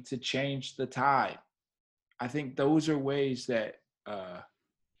economy to change the tide. I think those are ways that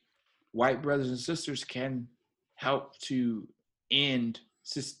white brothers and sisters can help to end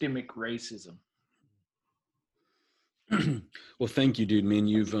systemic racism. Well, thank you, dude. I mean,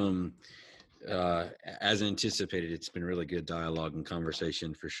 you've, as anticipated, it's been really good dialogue and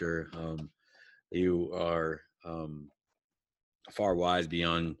conversation for sure. You are far wise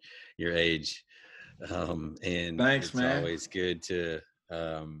beyond your age. And thanks, it's man. Always good to,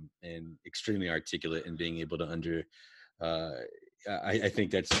 and extremely articulate in being able to I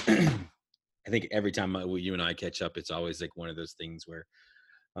think that's, I think every time you and I catch up, it's always like one of those things where,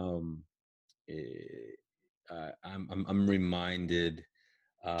 I'm reminded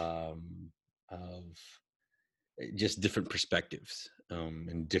of just different perspectives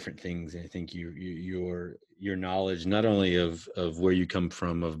and different things. And I think your knowledge, not only of where you come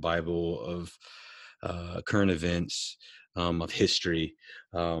from, of Bible, of current events, of history,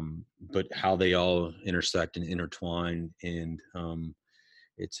 but how they all intersect and intertwine, and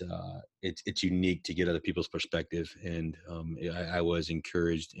it's unique to get other people's perspective. And I was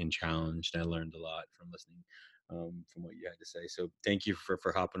encouraged and challenged. I learned a lot from listening from what you had to say. So thank you for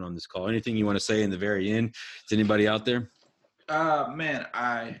hopping on this call. Anything you want to say in the very end to anybody out there? Man,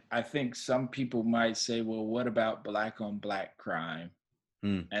 I think some people might say, well, what about Black on Black crime?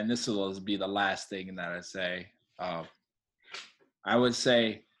 And this will be the last thing that I say. I would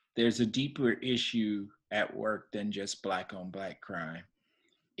say there's a deeper issue at work than just Black on Black crime.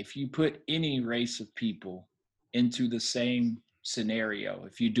 If you put any race of people into the same scenario,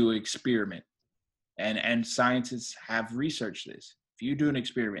 if you do an experiment, and scientists have researched this, if you do an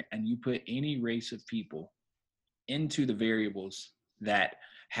experiment and you put any race of people into the variables that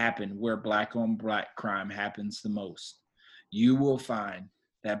happen where Black on Black crime happens the most, you will find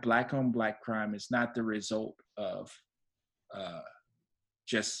that Black on Black crime is not the result of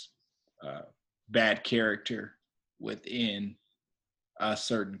just bad character within a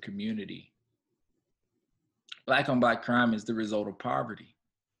certain community. Black on Black crime is the result of poverty.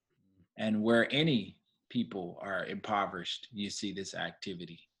 And where any people are impoverished, you see this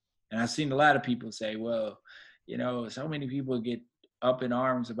activity. And I've seen a lot of people say, well, so many people get up in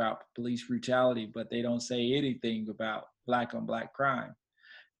arms about police brutality, but they don't say anything about Black on Black crime.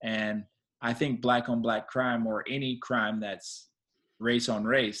 And I think Black on Black crime, or any crime that's race on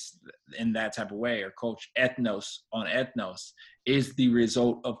race in that type of way, or culture, ethnos on ethnos, is the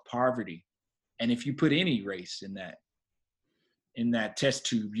result of poverty. And if you put any race in that test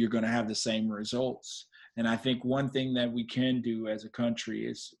tube, you're going to have the same results. And I think one thing that we can do as a country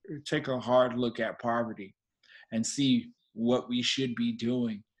is take a hard look at poverty and see what we should be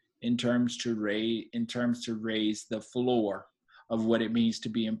doing in terms to raise the floor of what it means to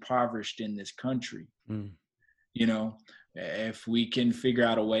be impoverished in this country. You know, if we can figure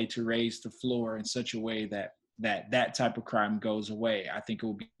out a way to raise the floor in such a way that type of crime goes away, I think it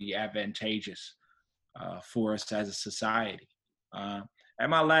will be advantageous for us as a society. And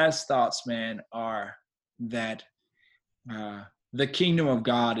my last thoughts, man, are that the kingdom of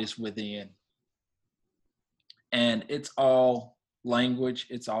God is within. And it's all language,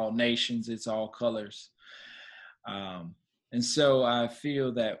 it's all nations, it's all colors. And so I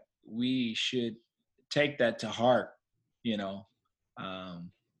feel that we should take that to heart, you know,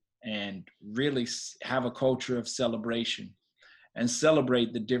 and really have a culture of celebration and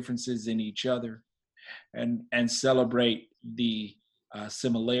celebrate the differences in each other and celebrate the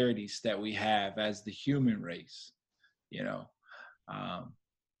similarities that we have as the human race, you know.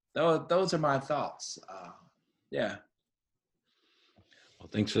 Those are my thoughts. Yeah. Well,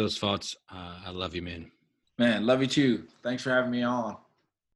 thanks for those thoughts. I love you, man. Man, love you too. Thanks for having me on.